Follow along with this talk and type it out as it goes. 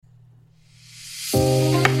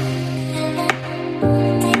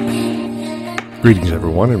Greetings,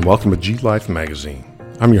 everyone, and welcome to G-Life Magazine.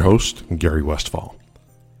 I'm your host, Gary Westfall.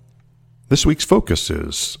 This week's focus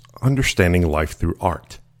is Understanding Life Through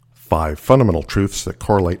Art, 5 fundamental truths that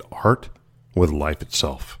correlate art with life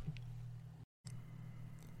itself.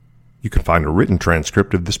 You can find a written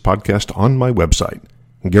transcript of this podcast on my website,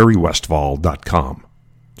 GaryWestfall.com.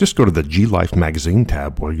 Just go to the G-Life Magazine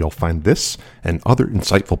tab where you'll find this and other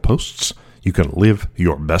insightful posts you can live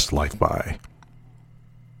your best life by.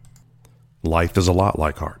 Life is a lot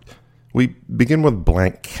like art. We begin with a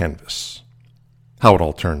blank canvas. How it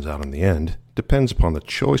all turns out in the end depends upon the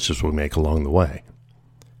choices we make along the way.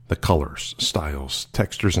 The colors, styles,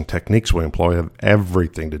 textures, and techniques we employ have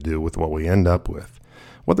everything to do with what we end up with.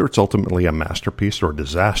 Whether it's ultimately a masterpiece or a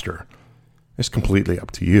disaster is completely up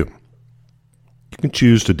to you. You can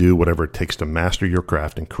choose to do whatever it takes to master your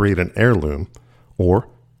craft and create an heirloom, or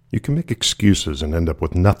you can make excuses and end up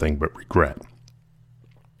with nothing but regret.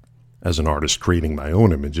 As an artist creating my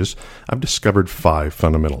own images, I've discovered 5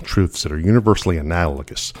 fundamental truths that are universally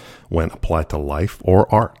analogous when applied to life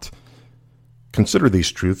or art. Consider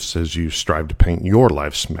these truths as you strive to paint your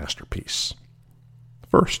life's masterpiece.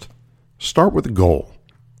 First, start with a goal.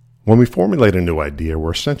 When we formulate a new idea,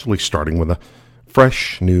 we're essentially starting with a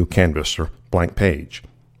fresh, new canvas or blank page.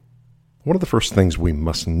 One of the first things we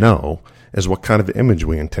must know is what kind of image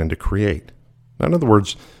we intend to create. In other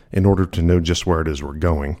words, in order to know just where it is we're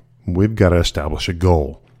going, we've got to establish a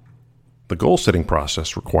goal. The goal-setting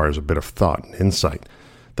process requires a bit of thought and insight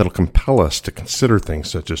that'll compel us to consider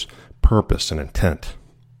things such as purpose and intent.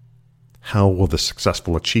 How will the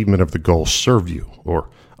successful achievement of the goal serve you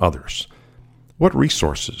or others? What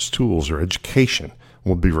resources, tools, or education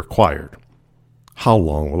will be required? How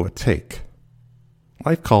long will it take?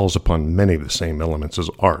 Life calls upon many of the same elements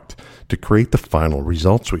as art to create the final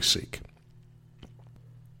results we seek.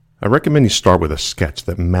 I recommend you start with a sketch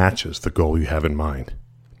that matches the goal you have in mind.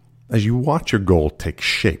 As you watch your goal take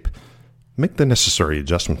shape, make the necessary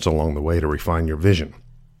adjustments along the way to refine your vision.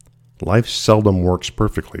 Life seldom works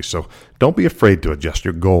perfectly, so don't be afraid to adjust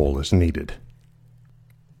your goal as needed.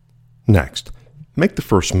 Next, make the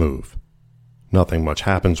first move. Nothing much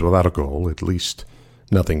happens without a goal, at least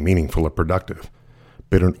nothing meaningful or productive.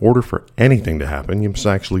 But in order for anything to happen, you must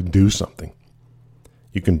actually do something.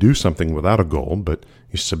 You can do something without a goal, but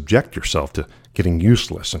you subject yourself to getting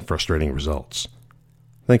useless and frustrating results.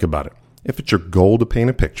 Think about it. If it's your goal to paint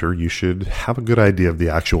a picture, you should have a good idea of the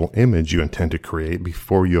actual image you intend to create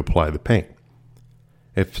before you apply the paint.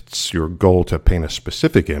 If it's your goal to paint a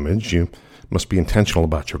specific image, you must be intentional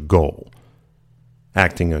about your goal.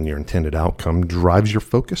 Acting on your intended outcome drives your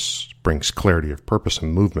focus, brings clarity of purpose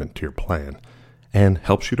and movement to your plan, and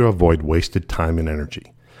helps you to avoid wasted time and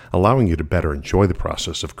energy, allowing you to better enjoy the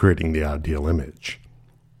process of creating the ideal image.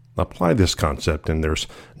 Apply this concept and there's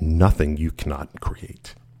nothing you cannot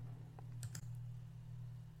create.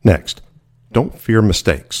 Next, don't fear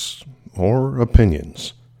mistakes or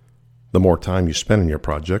opinions. The more time you spend in your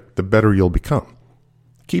project, the better you'll become.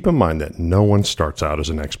 Keep in mind that no one starts out as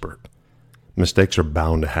an expert. Mistakes are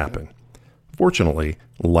bound to happen. Fortunately,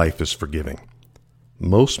 life is forgiving.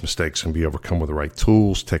 Most mistakes can be overcome with the right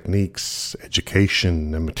tools, techniques,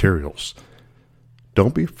 education, and materials.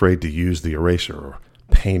 Don't be afraid to use the eraser or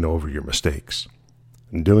paint over your mistakes.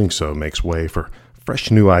 And doing so makes way for fresh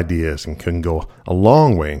new ideas and can go a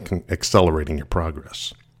long way in accelerating your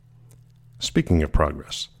progress. Speaking of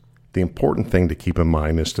progress, the important thing to keep in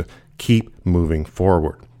mind is to keep moving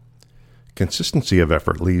forward. Consistency of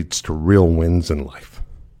effort leads to real wins in life.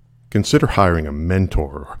 Consider hiring a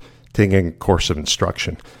mentor or taking a course of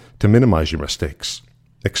instruction to minimize your mistakes,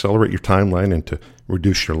 accelerate your timeline, and to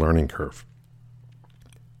reduce your learning curve.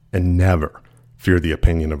 And never fear the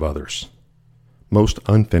opinion of others. Most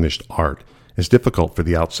unfinished art is difficult for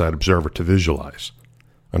the outside observer to visualize.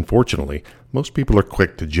 Unfortunately, most people are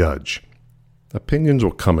quick to judge. Opinions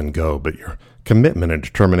will come and go, but your commitment and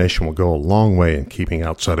determination will go a long way in keeping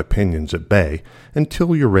outside opinions at bay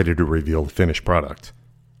until you're ready to reveal the finished product.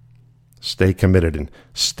 Stay committed and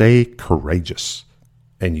stay courageous,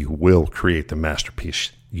 and you will create the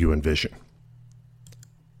masterpiece you envision.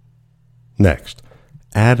 Next,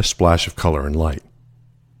 add a splash of color and light.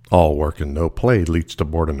 All work and no play leads to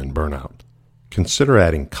boredom and burnout. Consider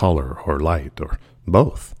adding color or light, or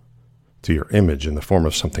both, to your image in the form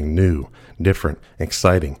of something new, different,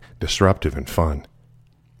 exciting, disruptive, and fun.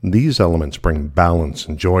 These elements bring balance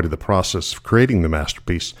and joy to the process of creating the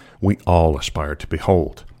masterpiece we all aspire to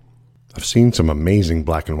behold. I've seen some amazing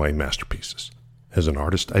black and white masterpieces. As an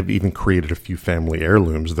artist, I've even created a few family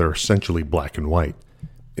heirlooms that are essentially black and white.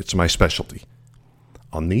 It's my specialty.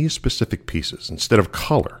 On these specific pieces, instead of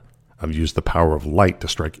color, I've used the power of light to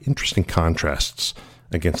strike interesting contrasts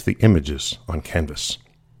against the images on canvas.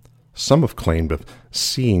 Some have claimed of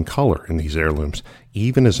seeing color in these heirlooms,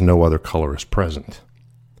 even as no other color is present.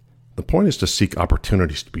 The point is to seek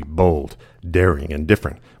opportunities to be bold, daring, and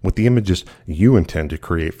different with the images you intend to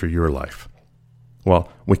create for your life. While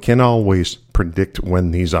we can't always predict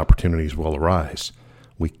when these opportunities will arise,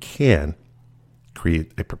 we can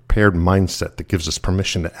create a prepared mindset that gives us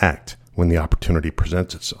permission to act when the opportunity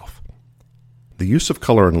presents itself. The use of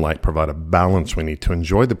color and light provide a balance we need to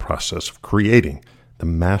enjoy the process of creating the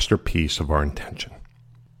masterpiece of our intention.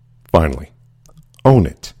 Finally, own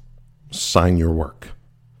it. Sign your work.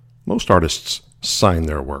 Most artists sign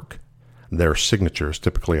their work. Their signature is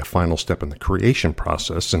typically a final step in the creation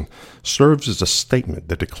process and serves as a statement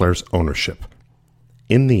that declares ownership.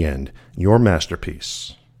 In the end, your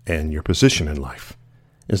masterpiece and your position in life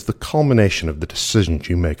is the culmination of the decisions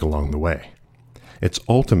you make along the way. It's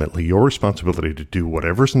ultimately your responsibility to do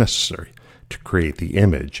whatever is necessary to create the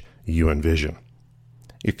image you envision.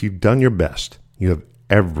 If you've done your best, you have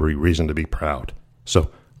every reason to be proud.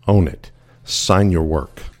 So own it. Sign your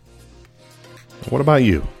work. What about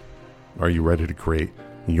you? Are you ready to create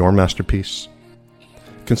your masterpiece?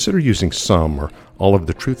 Consider using some or all of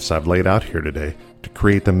the truths I've laid out here today to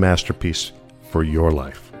create the masterpiece for your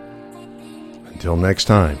life. Until next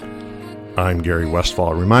time, I'm Gary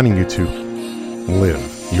Westfall, reminding you to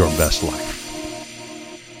live your best life.